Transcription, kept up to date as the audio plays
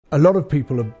A lot of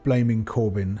people are blaming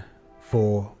Corbyn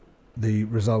for the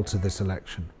result of this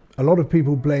election. A lot of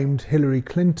people blamed Hillary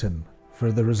Clinton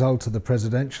for the result of the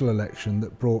presidential election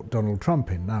that brought Donald Trump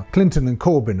in. Now, Clinton and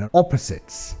Corbyn are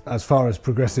opposites as far as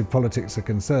progressive politics are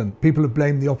concerned. People have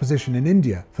blamed the opposition in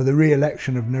India for the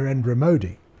re-election of Narendra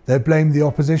Modi. They've blamed the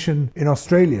opposition in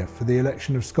Australia for the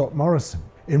election of Scott Morrison,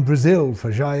 in Brazil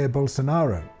for Jair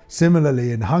Bolsonaro,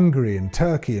 similarly in Hungary and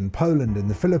Turkey and Poland and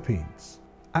the Philippines.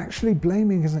 Actually,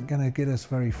 blaming isn't going to get us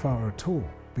very far at all,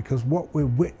 because what we're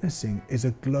witnessing is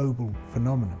a global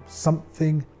phenomenon.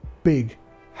 Something big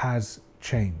has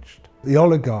changed. The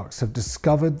oligarchs have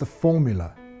discovered the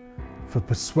formula for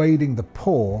persuading the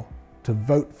poor to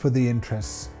vote for the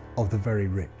interests of the very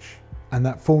rich. And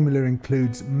that formula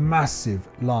includes massive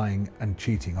lying and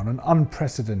cheating on an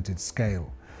unprecedented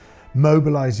scale,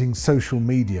 mobilizing social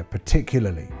media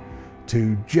particularly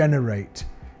to generate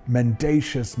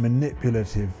mendacious,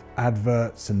 manipulative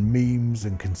adverts and memes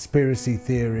and conspiracy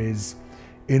theories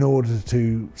in order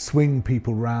to swing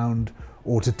people round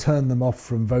or to turn them off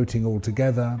from voting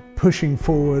altogether, pushing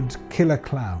forward killer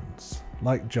clowns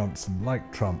like Johnson,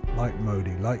 like Trump, like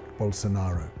Modi, like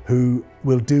Bolsonaro, who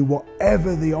will do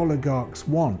whatever the oligarchs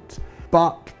want,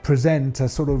 but present a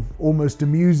sort of almost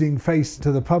amusing face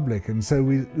to the public, and so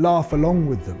we laugh along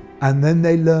with them. And then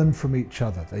they learn from each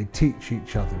other, they teach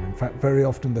each other. In fact, very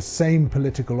often the same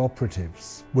political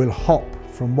operatives will hop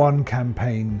from one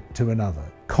campaign to another,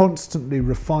 constantly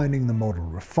refining the model,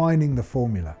 refining the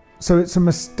formula. So it's a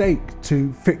mistake to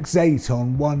fixate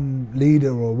on one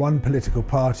leader or one political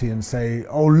party and say,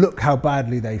 oh, look how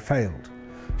badly they failed.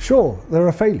 Sure, there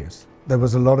are failures. There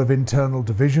was a lot of internal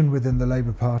division within the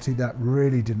Labour Party. That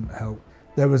really didn't help.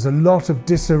 There was a lot of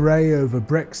disarray over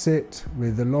Brexit,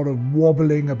 with a lot of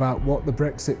wobbling about what the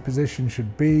Brexit position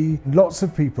should be. Lots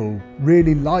of people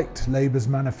really liked Labour's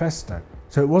manifesto.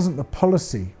 So it wasn't the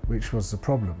policy which was the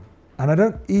problem. And I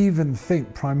don't even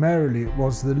think primarily it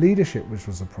was the leadership which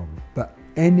was the problem, but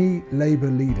any Labour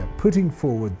leader putting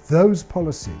forward those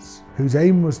policies whose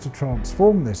aim was to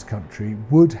transform this country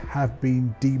would have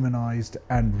been demonised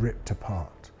and ripped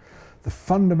apart. The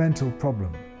fundamental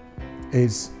problem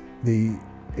is the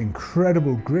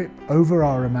incredible grip over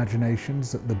our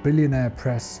imaginations that the billionaire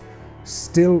press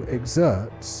still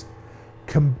exerts,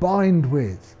 combined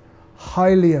with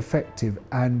highly effective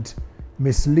and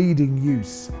misleading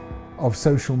use of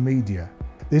social media.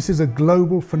 This is a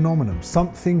global phenomenon.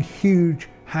 Something huge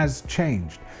has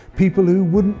changed. People who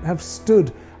wouldn't have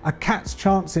stood a cat's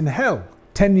chance in hell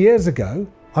 10 years ago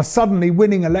are suddenly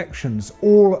winning elections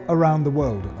all around the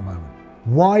world at the moment.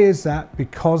 Why is that?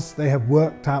 Because they have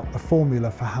worked out the formula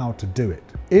for how to do it.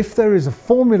 If there is a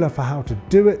formula for how to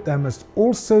do it, there must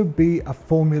also be a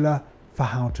formula for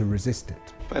how to resist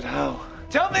it. But how?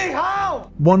 Tell me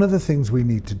how! One of the things we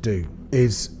need to do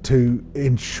is to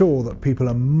ensure that people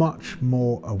are much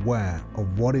more aware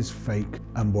of what is fake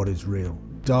and what is real.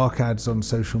 Dark ads on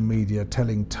social media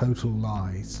telling total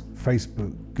lies.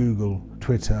 Facebook, Google,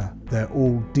 Twitter, they're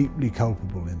all deeply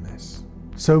culpable in this.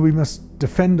 So we must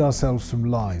defend ourselves from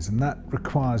lies, and that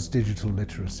requires digital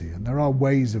literacy, and there are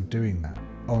ways of doing that.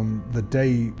 On the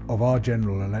day of our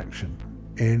general election,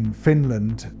 in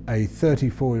Finland, a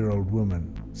 34-year-old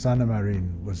woman, Sanna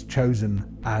Marin, was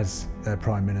chosen as their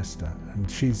Prime Minister, and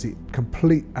she's the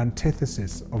complete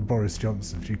antithesis of Boris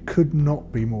Johnson. She could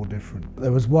not be more different.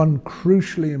 There was one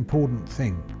crucially important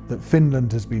thing that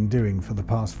Finland has been doing for the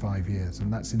past 5 years,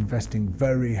 and that's investing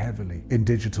very heavily in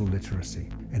digital literacy,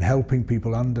 in helping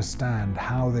people understand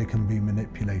how they can be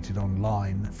manipulated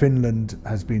online. Finland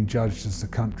has been judged as the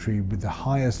country with the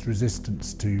highest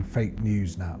resistance to fake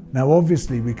news now. Now,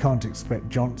 obviously, we can't expect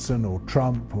Johnson or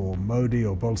Trump or Modi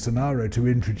or Bolsonaro to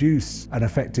introduce an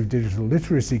effective digital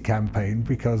literacy campaign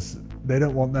because they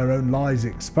don't want their own lies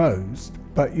exposed,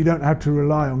 but you don't have to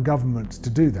rely on governments to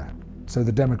do that. So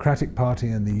the Democratic Party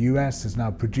in the US has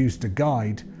now produced a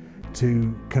guide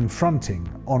to confronting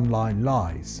online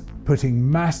lies, putting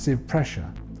massive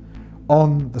pressure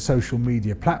on the social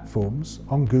media platforms,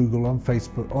 on Google, on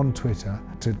Facebook, on Twitter,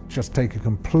 to just take a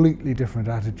completely different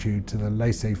attitude to the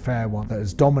laissez-faire one that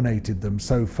has dominated them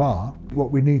so far.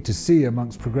 What we need to see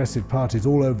amongst progressive parties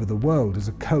all over the world is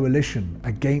a coalition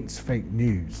against fake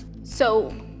news.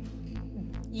 So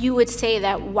you would say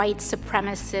that white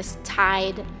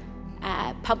supremacist-tied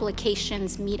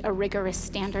publications meet a rigorous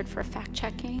standard for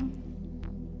fact-checking?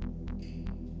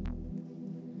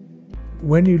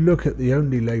 When you look at the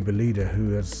only Labour leader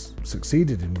who has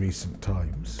succeeded in recent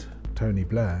times, Tony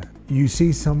Blair, you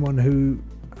see someone who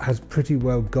has pretty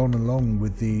well gone along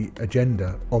with the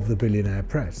agenda of the billionaire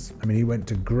press. I mean, he went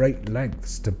to great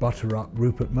lengths to butter up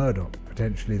Rupert Murdoch,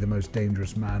 potentially the most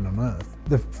dangerous man on earth.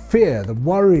 The fear, the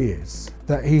worry is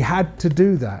that he had to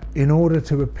do that in order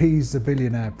to appease the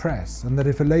billionaire press, and that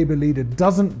if a Labour leader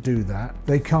doesn't do that,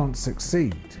 they can't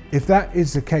succeed. If that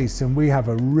is the case, then we have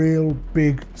a real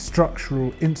big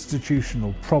structural,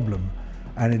 institutional problem,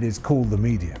 and it is called the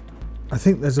media. I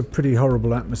think there's a pretty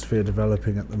horrible atmosphere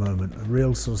developing at the moment, a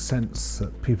real sort of sense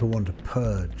that people want to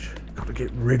purge. Got to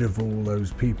get rid of all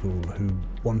those people who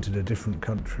wanted a different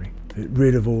country, get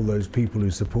rid of all those people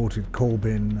who supported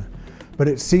Corbyn. But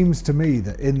it seems to me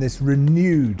that in this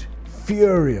renewed,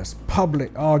 furious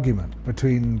public argument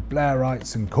between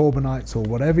Blairites and Corbynites, or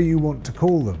whatever you want to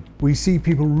call them, we see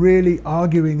people really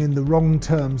arguing in the wrong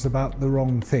terms about the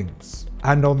wrong things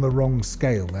and on the wrong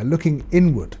scale. They're looking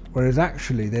inward, whereas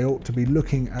actually they ought to be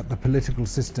looking at the political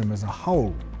system as a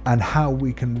whole and how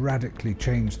we can radically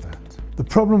change that. The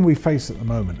problem we face at the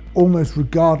moment, almost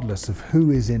regardless of who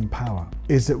is in power,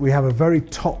 is that we have a very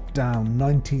top-down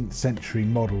 19th century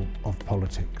model of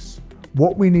politics.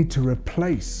 What we need to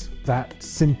replace that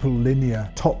simple,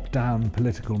 linear, top-down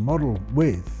political model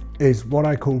with is what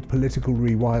I call political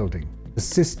rewilding. A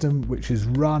system which is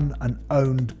run and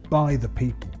owned by the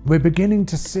people. We're beginning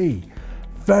to see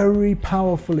very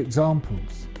powerful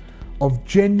examples of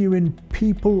genuine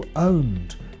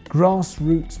people-owned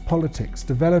grassroots politics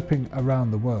developing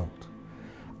around the world.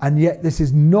 And yet this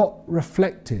is not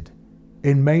reflected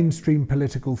in mainstream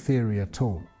political theory at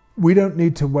all. We don't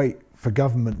need to wait for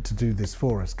government to do this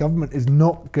for us. Government is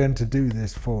not going to do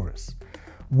this for us.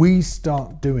 We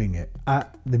start doing it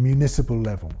at the municipal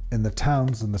level, in the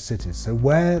towns and the cities. So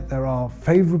where there are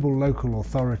favourable local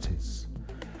authorities,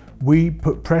 we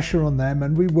put pressure on them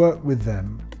and we work with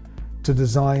them to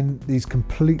design these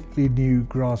completely new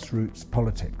grassroots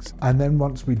politics. And then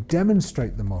once we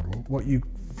demonstrate the model, what you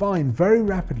find very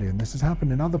rapidly, and this has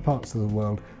happened in other parts of the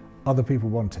world, other people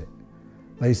want it.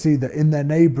 They see that in their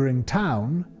neighbouring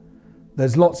town,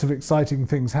 there's lots of exciting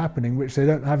things happening which they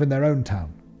don't have in their own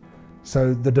town.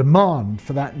 So the demand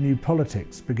for that new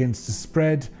politics begins to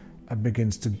spread and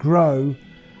begins to grow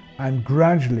and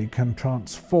gradually can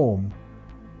transform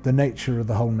the nature of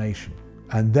the whole nation.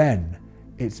 And then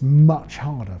it's much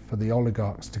harder for the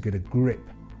oligarchs to get a grip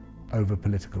over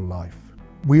political life.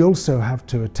 We also have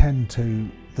to attend to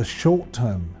the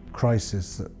short-term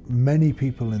crisis that many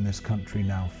people in this country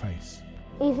now face.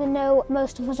 Even though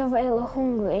most of us are really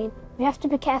hungry, we have to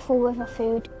be careful with our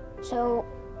food. So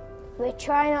we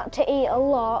try not to eat a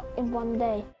lot in one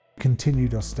day.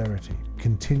 Continued austerity,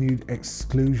 continued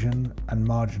exclusion and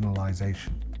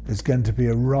marginalisation. There's going to be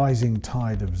a rising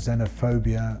tide of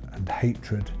xenophobia and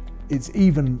hatred. It's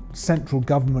even central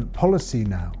government policy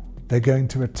now. They're going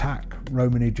to attack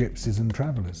Romani gypsies and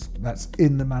travellers. That's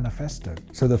in the manifesto.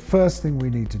 So the first thing we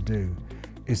need to do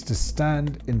is to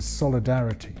stand in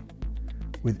solidarity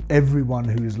with everyone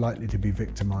who is likely to be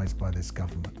victimised by this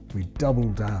government. We double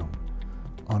down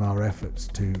on our efforts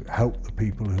to help the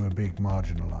people who are being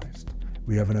marginalised.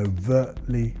 We have an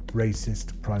overtly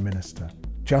racist Prime Minister.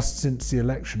 Just since the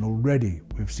election already,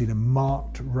 we've seen a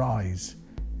marked rise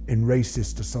in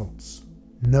racist assaults.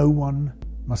 No one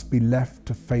must be left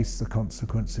to face the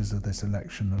consequences of this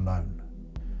election alone.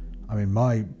 I mean,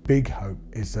 my big hope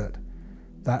is that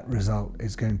that result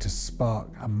is going to spark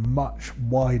a much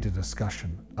wider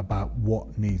discussion about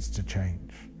what needs to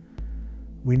change.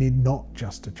 We need not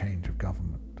just a change of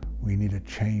government, we need a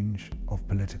change of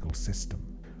political system.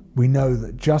 We know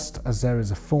that just as there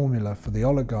is a formula for the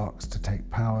oligarchs to take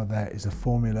power, there is a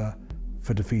formula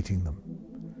for defeating them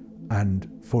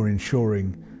and for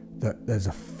ensuring that there's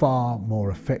a far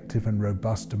more effective and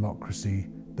robust democracy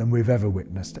than we've ever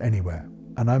witnessed anywhere.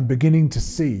 And I'm beginning to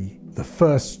see the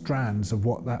first strands of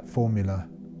what that formula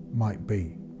might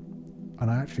be.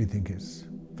 And I actually think it's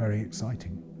very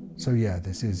exciting. So yeah,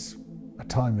 this is a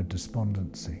time of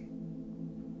despondency,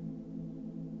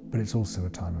 but it's also a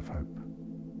time of hope.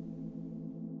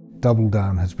 Double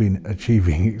Down has been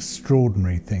achieving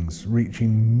extraordinary things,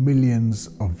 reaching millions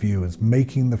of viewers,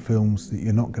 making the films that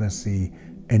you're not going to see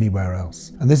anywhere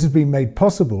else. And this has been made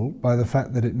possible by the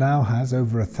fact that it now has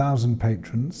over 1,000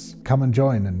 patrons. Come and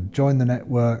join the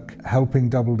network, helping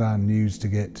Double Down News to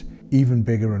get even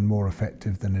bigger and more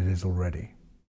effective than it is already.